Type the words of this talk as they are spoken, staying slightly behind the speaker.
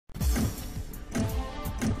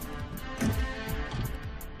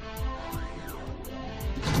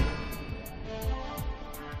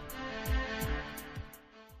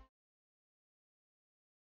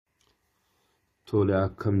Tole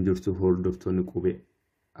akkam jirtu hordoftoonni qubee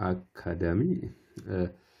akaadaamii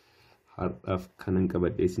har'aaf kanan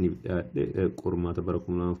qabadhee isiniif dhiyaadhe qormaata bara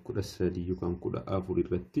 2013 yookaan 14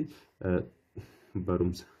 irratti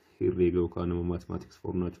barumsa herreega yookaan mathematics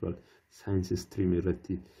for natural science stream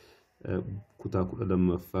irratti kutaa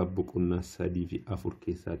 12ffaa boqonnaa 3 fi 4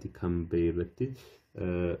 keessaati kan ba'e irratti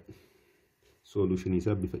solution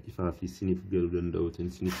isa bifa ifaa fi isiniif galuu danda'uutiin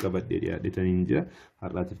isiniif qabadhee dhiyaadhetanii jira.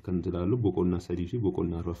 Har'aatiif kan ilaallu boqonnaa 3 fi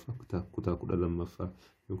boqonnaa 4ffaa kutaa 12ffaa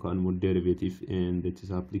yookaan immoo derivative and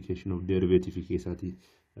its application of derivative keessaati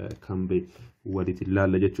kan ba'e walitti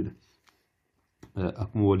ilaalla jechuudha.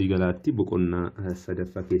 Akkuma walii galaatti boqonnaa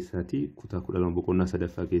 3ffaa keessaati kutaa 12 boqonnaa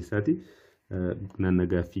 3ffaa keessaati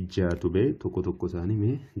naannagaa fi jaatu ba'e tokko isaanii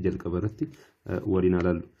mee jalqaba irratti waliin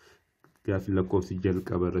ilaallu. Gaafi lakkoofsi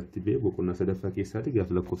jalqaba irratti ba'e boqonnaa 3ffaa keessaati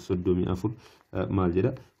gaafi lakkoofsa 34 maal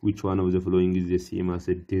jedha? Which one of the following is the same as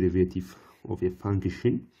a derivative of a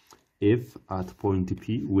function f at point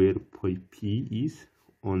p where p is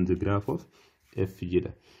on the graph of f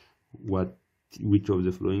jedha. Which of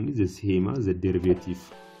the following is the same as the derivative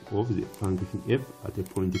of the function f at a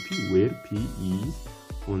point p where p is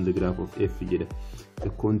on the graph of f jedha.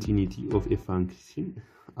 The continuity of a function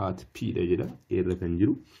at p jedha irra kan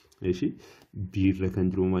jiru birra kan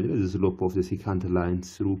jiru maal jedha? The slope of the secant line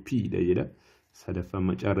through p jedha. Sadaffaa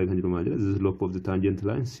macaarra kan jiru maal jedha? The slope of the tangent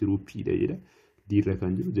line through p jedha. Dirra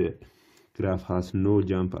kan jiru the graph has no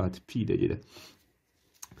jump at p jedha.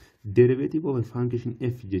 Derivative of a function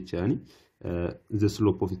f jechaani the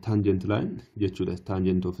slope of the tangent line jechuudha.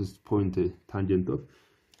 Tangent of this point tangent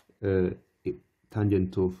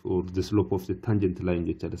of or the slope of the tangent line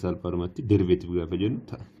jechaadha. Salphaadhumatti derivative gaafa jennu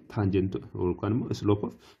tangent yookaan immoo slope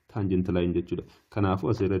of tangent line jechuudha. Kanaafuu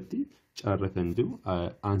asirratti caarra kan jiru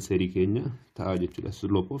aanserii keenya ta'a jechuudha.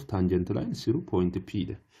 Slope of tangent line through point p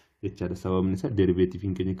dha jechaadha. Sababni isaa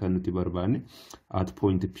derivative keenya kan nuti barbaanne at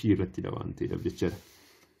point p irratti dha waan ta'eef jechaadha.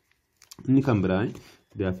 Inni kan biraan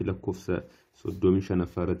gaafi lakkoofsa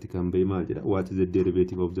 35ffaa irratti kan ba'e maal jedha? What is the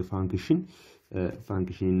derivative of the function?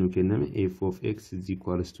 Function nu kenname f of x is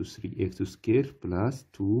equals to 3x square plus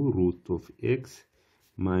 2 root of x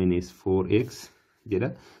minus 4x jedha.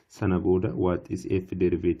 Sana booda what is f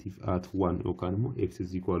derivative at 1 yookaan immoo x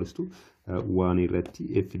is equals to 1 irratti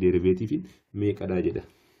f derivative meeqadha jedha.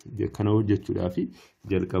 Kana hojjechuudhaaf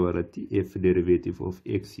jalqaba irratti f derivative of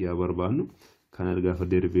x yaa barbaannu kana gaafa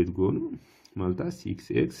derivative goonu maal ta'a?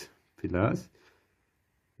 6x plus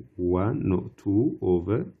 2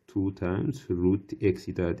 over 2 times root x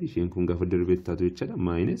taati. Isheen kun gaafa derivative taatu jechaadha.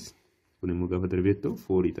 Minus kun immoo gaafa derivative ta'u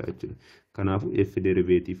 4 ta'a jechuudha. Kanaafuu f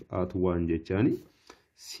derivative at 1 jechaani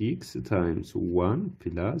 6 times 1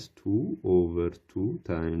 plus 2 over 2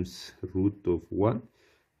 times root of 1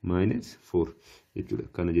 minus 4 jechuudha.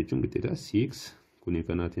 Kana jechuun qixxeedha 6 kun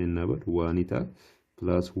kanaatiin nabar 1 ta'a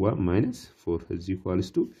plus 1 minus 4 is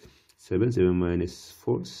equals to 7 minus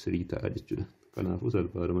 4 3 ta'a jechuudha. Kanaafuu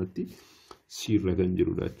salphaadhumatti sirra kan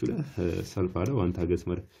jirudha jechuudha. Salphaadha wanta hagas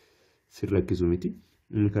mara sirrakkisu miti.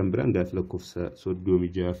 Inni kan biraan gaafi lakkoofsa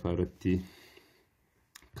 36ffaa irratti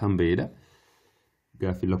kan ba'edha.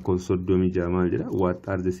 Gaafi lakkoofsa 36 maal jedha? What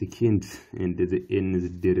are the secant and the nth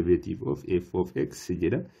derivative of f of x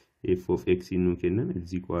jedha. F of x nu kenname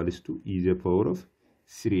is equals to e the power of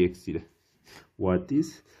 3x jedha. What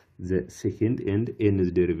is the second and nth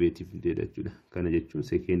derivative jedha jechuudha. Kana jechuun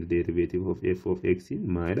second derivative of f of x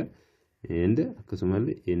maalidha? And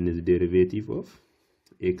akkasumallee nth derivative of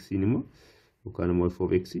x immoo yookaan immoo f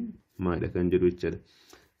of x maalidha kan jedhu jechuudha.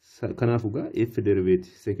 Kanaafuu gaa f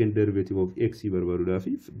derivative second derivative of x barbaaduudhaaf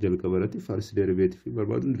jalqaba irratti first derivative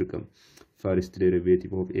barbaaduun dirqama. First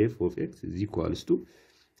derivative of f of x is equals to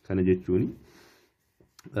kana jechuun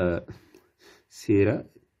seera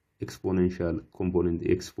exponential component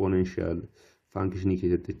exponential function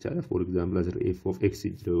keessatti jechaadha. For example as f of x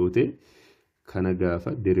jira yoo ta'e kana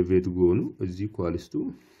gaafa derivative goonu is equals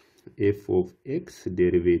to f of x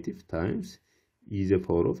derivative times e the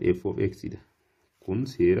power of f of x dha. Kun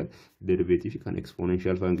seera derivative kan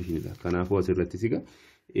exponential function dha. Kanaafuu asirratti siga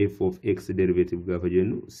f of x derivative gaafa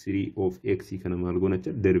jennu 3 of x kana maal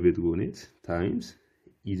goonacha derivative goonet times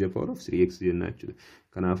e the power of 3x jenna jechuudha.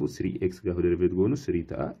 Kanaafuu 3x gaafa derivative goonu 3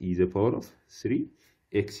 ta'a. E the power of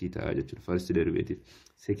 3x ta'a jechuudha. First derivative.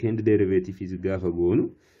 Second derivative is gaafa goonu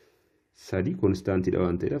 3 constant dha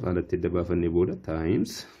waan ta'eef alatti adda baafannee booda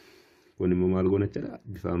times kun immoo maal goonacha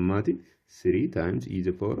bifa ammaatiin 3 times e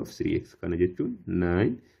the power of 3x kana jechuun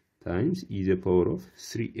 9 times e the power of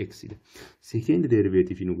 3x dha. Second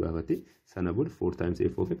derivative nu gaafate sana booda 4 times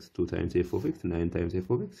f of x 2 times f of x 9 times f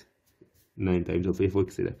of x 9 times of f of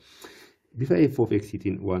x dha. bifa f of x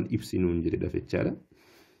tiin waan ibsinuun jedhe jechaadha.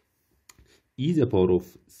 E the power of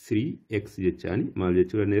 3x jechaani maal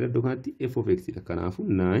jechuudha neera iddoo kanatti f of x dha. Kanaafu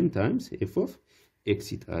 9 times f of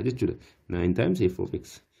x ta'a jechuudha. 9 times f of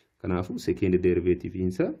x. Kanaafu second derivative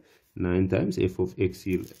isaa 9 times f of x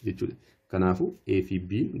jechuudha. Kanaafu a fi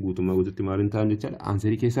b guutummaa guututti maal hin ta'an jechaadha.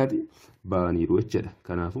 Aansarii keessaati ba'aniiru jechaadha.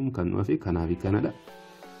 Kanaafu kan nu hafe kanaafi kanadha.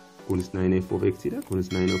 Kunis 9f of x dha.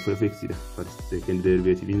 Kunis 9f of x dha. First second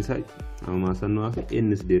derivative isaa amma san nu hafe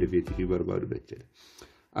n's derivative barbaadu jechaadha.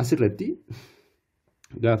 Asirratti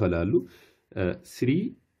gaafa laallu 3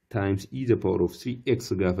 times e the power of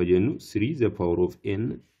 3x gaafa jennu 3 the power of n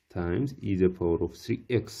times e the power of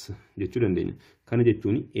 3x jechuu dandeenya. Kana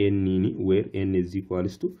jechuun n ni where n is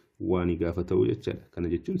equals to 1 gaafa ta'u jechaadha.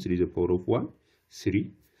 Kana jechuun 3 the power of 1 3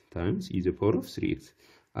 times e the power of 3x.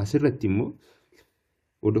 Asirratti immoo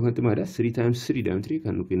oddoo kanatti maadha 3 times 3 dhaan 3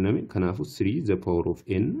 kan nu kenname. Kanaafu 3 the power of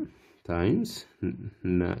n times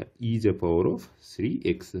e the power of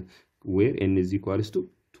 3x where n is equals to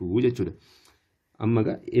 2 jechuudha. Amma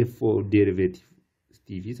ga f of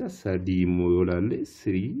derivative isa sadii immoo yoo laalle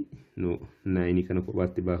 3 no 9 kana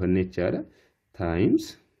kophaatti baafanne jechaadha times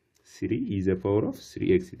 3 e the power of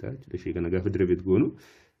 3x ta'a jechuudha. Ishee kana gaafa derivative goonu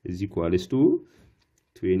is equals to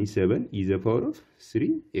 27 e the power of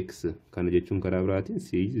 3x. Kana jechuun karaa biraatiin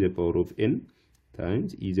 3 e the power of n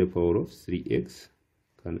times e the power of 3x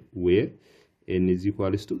kan where n is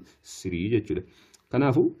equals to 3 jechuudha.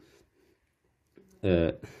 Kanaafu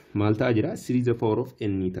maal ta'a jira 3 the power of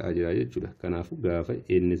n ta'a jira jechuudha. Kanaafu gaafa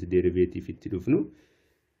n's derivative itti dhufnu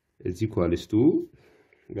is equals to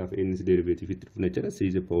gaafa n's derivative itti dhufnu jechuudha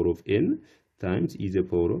 3 the power of n times e the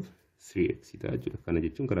power of 3x ta'a jechuudha. Kana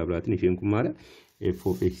jechuun karaa biraatiin isheen kun maala f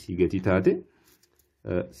of x gatii taate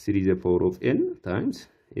 3 the power of n times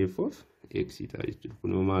f of x ta'a jechuudha.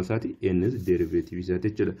 Kun maal isaati n's derivative isaati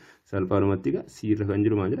jechuudha. Salphaadhumatti egaa c irra kan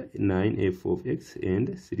jiru maal jedha 9f of x and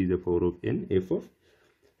 3 the power of n f of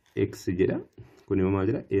x jedha. Kun maal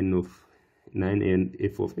jedha n of 9 and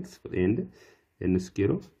f of x and n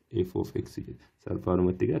square of f of x jedha.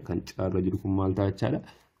 Salphaadhumatti egaa kan caarra jiru kun maal ta'a jechaadha.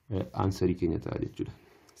 Aansarii keenya ta'a jechuudha.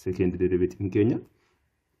 Second derivative keenya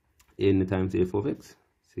n times f of x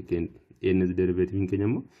second n's derivative keenya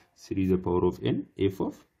immoo 3 the power of n f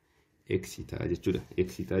of x ta'a jechuudha.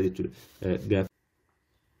 X ta'a jechuudha.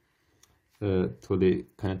 Tole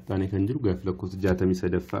kanatti kan jiru gaafa lakkoofsa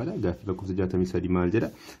 63ffaadha. Gaafa lakkoofsa 63 maal jedha?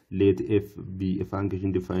 Let f be a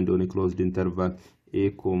function defined on a closed interval a,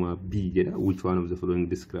 b jedha. Which one of the following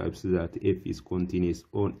describes that f is continuous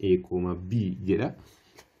on a, b jedha.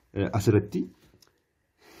 Asirratti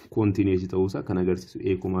continuous ta'uusaa kan agarsiisu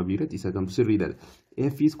a, b irratti isa kamtu sirriidha.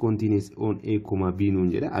 F is continuous on a, b nuun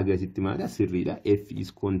jedha. Agasitti maadha sirriidha. F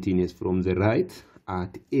is continuous from the right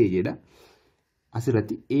at a jedha.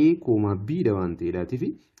 Asirratti a, b dha waan ta'eedhaatiif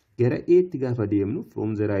gara a tti gaafa deemnu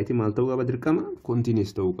from the right maal ta'uu qaba dirqama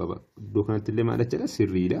continuous ta'uu qaba. Iddoo kanatti illee maal jechuudha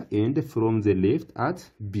sirriidha. And from the left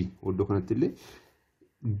at b. Iddoo kanatti illee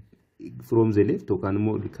from the left yookaan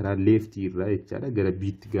immoo karaa left irraa jechaadha gara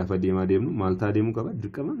b tti gaafa deemnu maal ta'aa deemuu qaba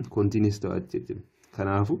dirqama continuous ta'aa jechuudha.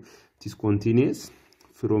 Kanaafu it is continuous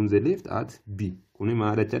from the left at b. Kuni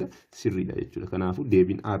maal jechuudha sirriidha jechuudha. Kanaafu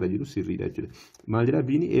deebiin r jiru sirriidha jechuudha. Maal jedha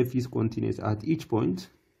b ni f is continuous at each point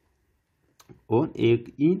on a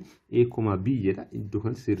in a, b jedha. Iddoo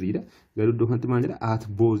kanatti sirriidha. Garuu iddoo kanatti maal jedha at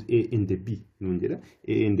both a and b nuun jedha.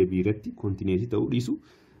 A and b irratti continuous ta'uu dhiisu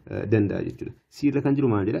danda'a jechuudha. C irra kan jiru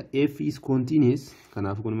maal jedha f is continuous.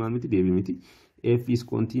 Kanaafu kun maal miti deebii miti. F is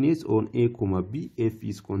continuous on a, b. F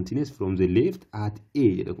is continuous from the left at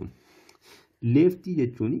a jedha kun. Left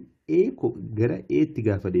jechuun a gara a tti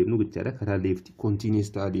gaafa deemnu jechaadha. Karaa left continuous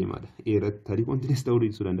ta'aa deemaadha. A irratti tarii continuous ta'uu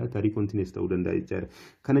dhiisuu danda'a. Tarii continuous ta'uu danda'a jechaadha.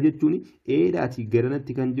 Kana jechuun a dhaatii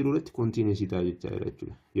garanatti kan jiru irratti continuous ta'aa jechaadha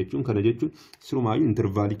jechuudha. Jechuun kana jechuun sirumaayyuu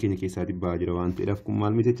intervaalii keenya keessaatii ba'aa jira waan ta'eedhaaf kun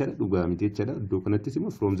maal miti jechaadha dhugaa miti jechaadha. Iddoo kanattis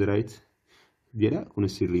immoo from the right jedha.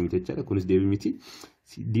 Kunis sirrii miti jechaadha. Kunis deebii miti.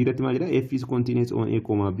 Diiratti maal jedha f is continuous on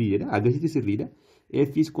a, b jedha. Agasitti sirriidha.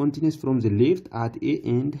 F is continuous from the left at A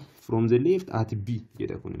and from the left at B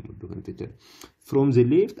jedha kun immoo kan jechuudha. From the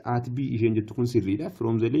left at B isheen jettu kun sirriidha.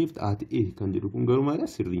 From the left at A kan jedhu kun garuu maal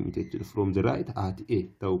sirrii miti jechuudha. From the right at A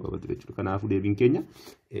ta'uu qaba jechuudha. Kanaafuu deebiin keenya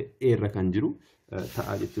A irra kan jiru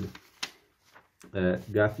ta'a jechuudha.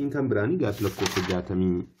 Gaaffiin kan biraanii gaaffii lakkoofsa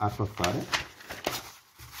 64ffaadha.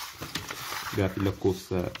 Gaaffii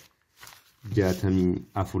lakkoofsa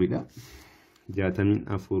 64dha.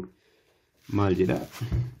 64 maal jedha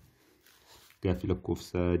gaaffii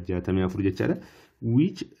lakkoofsa 64 jechaadha.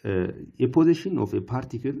 Which a position of a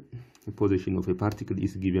particle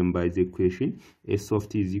is given by the equation S of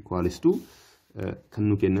t is equals to kan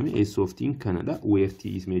nu kenname S of t kanadha where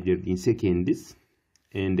t is measured in seconds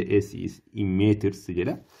and S is in meters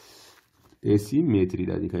jedha. S in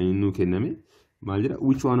metriidha kan nu kenname. maal jedha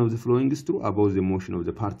which one of the following is true about the motion of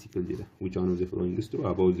the particle jedha. Which one of the following is true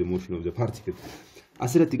about the motion of the particle.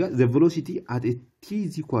 Asirratti the velocity at a t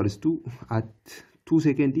is equals to at 2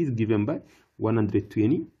 seconds is given by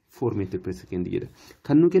 124 meter per second jedha.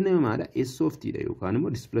 Kan nu kenname maadha S of t dha yookaan immoo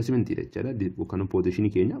displacement dha jechaadha. Yookaan position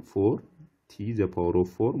keenya 4t the power of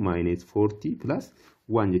 4 minus 4t plus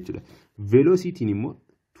 1 jechuudha. Velocity immoo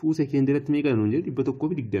 2 seconds irratti meeqa nuun jedhe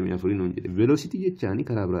 124 nuun jedhe. Velocity jechaani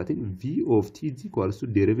karaa biraatiin v of t is equals to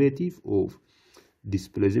derivative of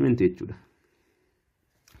displacement jechuudha.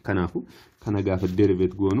 Kanaafu kana gaafa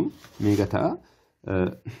derivate goonu meeqa ta'a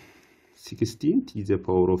 16 to the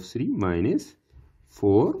power of 3 minus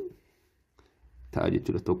 4 ta'a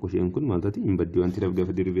jechuudha. Tokko isheen kun maal taati hin baddi wanti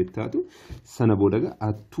gaafa derivate taatu sana boodaga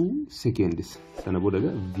at 2 seconds sana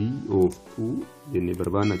boodaga v of 2 jennee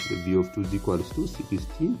barbaanna jechuudha. V of 2 is equals to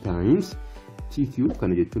 16 times t cube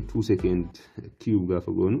kana jechuun 2 second cube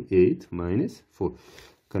gaafa goonu 8 minus 4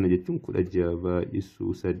 kana jechuun 16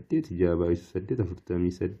 baay'isu 8 6 baay'isu 8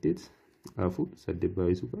 48 afur 8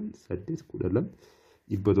 baay'isu kan 8 12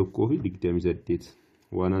 128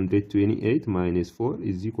 128 minus 4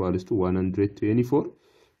 is equals to 124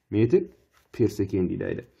 meter per second dha.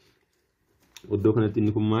 Oddoo kanatti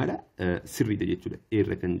inni kun maadha sirriidha jechuudha.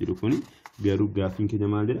 Eerra kan jiru kuni garuu gaaffiin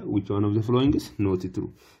keenya maal jedha which one of the following is not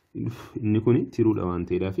true. Inni kuni tiruudha waan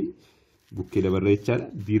ta'eedhaa fi bukkee dabarra jechaadha.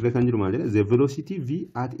 Biirra kan jiru maal jedha the velocity v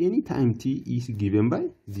at any time t is given by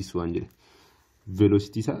this one jedha.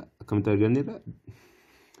 Velocity isaa akkamitti arganneerra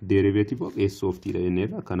derivative of s of t dha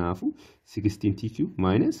jenneerra. Kanaafu 16t cube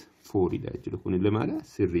minus 4 dha jechuudha. Kunillee maadha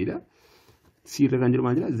sirriidha. Sirra kan jiru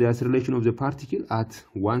maal jedha the acceleration of the particle at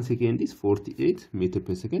 1 second is 48 meter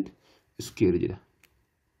per second square jedha.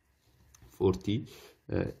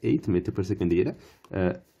 48 meter per second jedha.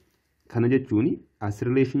 Kana jechuun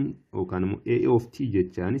acceleration yookaan immoo a of t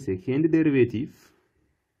jechaani second derivative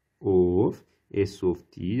of s of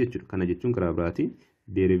t jechuudha. Kana jechuun karaa biraatiin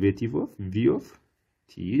derivative of v of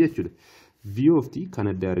t jechuudha. V of t kana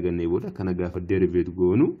adda argannee booda kana gaafa derivate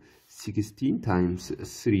goonu 16 times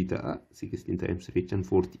 3 ta'a. 16 times 3 jechaan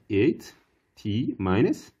 48 t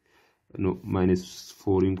minus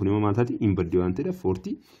 4 kun immoo maal taati hin badde waan ta'eedha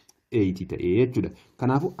 48 ta'ee jechuudha.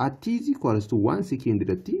 Kanaafu at t is equals to 1 second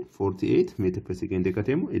irratti 48 meter per second akka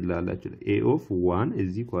ta'e immoo ilaallaa jechuudha. A of 1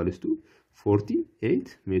 is equals to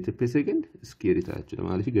 48 meter per second square ta'a jechuudha.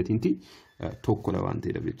 Maaliif gatiin t tokkodha waan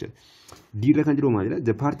ta'eedha jechuudha. Diirra kan jiru maal jedha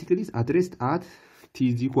the particle is at rest at t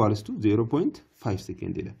is equals to 0.5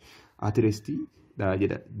 second jedha. At rest dha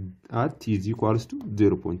jedha at t is equals to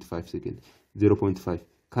 0.5 second 0.5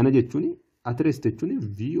 kana jechuun at rest jechuun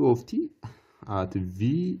v of t at v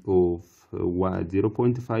of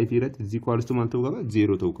 0.5 irratti is equals to maal ta'uu qaba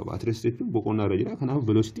 0 ta'uu qaba. At rest jechuun boqonnaa irra jira. Kanaaf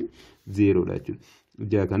velocity 0 dha jechuudha.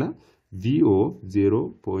 Ija kana v of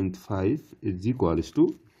 0.5 is equals to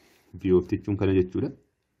v of t jechuun kana jechuudha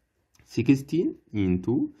 16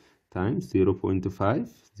 into times 0.5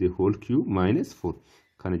 the whole cube minus 4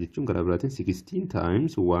 kana jechuun karaa biraatiin 16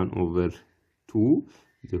 times 1 over 2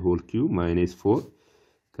 the whole cube minus 4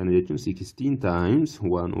 kana jechuun 16 times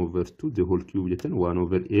 1 over 2 the whole cube jechaan 1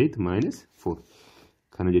 over 8 minus 4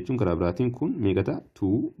 kana jechuun karaa biraatiin kun meeqa ta'a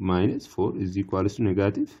 2 minus 4 is equals to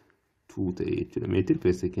negative 2 ta'e jechuudha meetir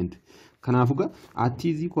per second. Kanaafuu gaa at t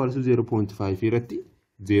is equals to 0.5 irratti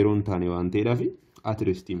 0 hin taane waan ta'eedhaaf at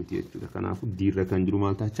rest miti jechuudha. Kanaafuu diirra kan jiru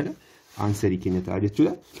maal ta'a aansarii keenya ta'a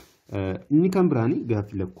jechuudha. Inni kan biraani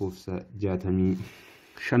gaaffii lakkoofsa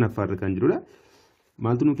 65 irra kan jirudha.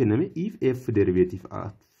 Maaltu nu kenname if f derivative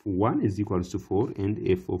of 1 is equals to 4 and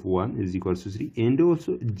f of 1 is equals to 3 and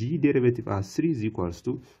also g derivative of 3 is equals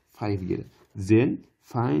to 5 jedha. Then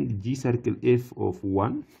find g circle f of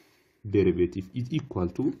 1 derivative is equal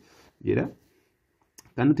to jedha.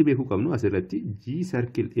 Kan nuti beekuu qabnu asirratti g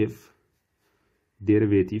circle f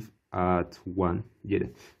derivative at 1 jedha.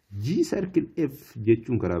 G circle f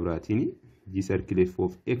jechuun karaa biraatiin g circle f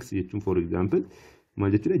of x jechuun for example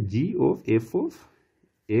maal jechuudha g of f of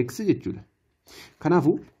x jechuudha.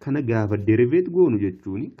 Kanaafuu kana gaafa derivate goonu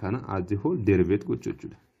jechuun kana as the whole derivate gochuu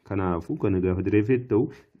jechuudha. Kanaafuu kana gaafa derivate ta'u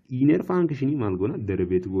inner function maal goona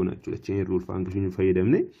derivate goona jechuudha. Chain rule function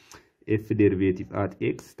fayyadamne f derivative at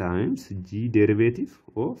x times g derivative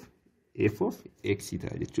of f of x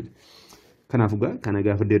ta'a jechuudha. Kanaafuu kana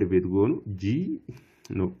gaafa derivate goonu g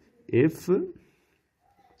f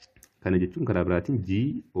kana jechuun karaa biraatiin g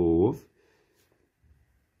of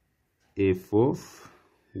f of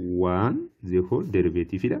 1 the whole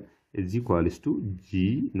derivative ida is equals to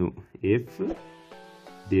f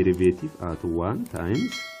derivative at 1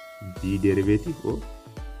 times g derivative of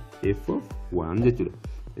f of 1 jechuudha.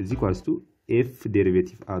 Is equals to f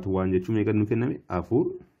derivative at 1 jechuun meeqa nu kenname 4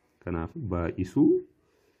 kanaaf baay'isuu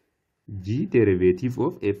g derivative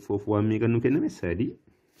of f of 1 meeqa nu kenname 3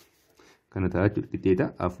 kana ta'a jechuudha. Qixxeeta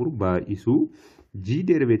 4 baay'isuu g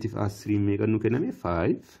derivative at 3 meeqa nu kenname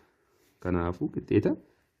 5 kanaafu qixxeeta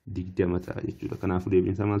 20 ta'a jechuudha. Kanaafu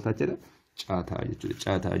deebiinsa maal ta'a jedha caataa jechuudha.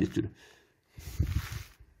 Caataa jechuudha.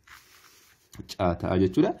 Caataa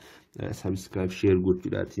jechuudha. Subscribe share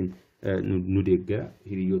gochuudhaatiin nu deeggara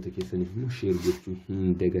hiriyoota keessaniif immoo share gochuu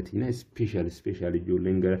hin dagatina. Special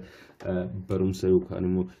ijoolleen gara barumsa yookaan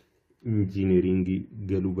immoo injineeringii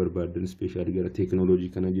galuu barbaadan special gara teekinooloojii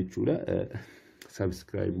kana jechuudha.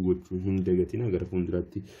 Subscribe gochuu hin dagatina. Gara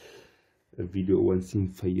fuulduraatti viidiyoowwan siin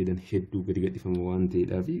fayyadan hedduu gadi gadhiifama waan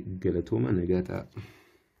ta'eedhaaf galatooma nagaa ta'a.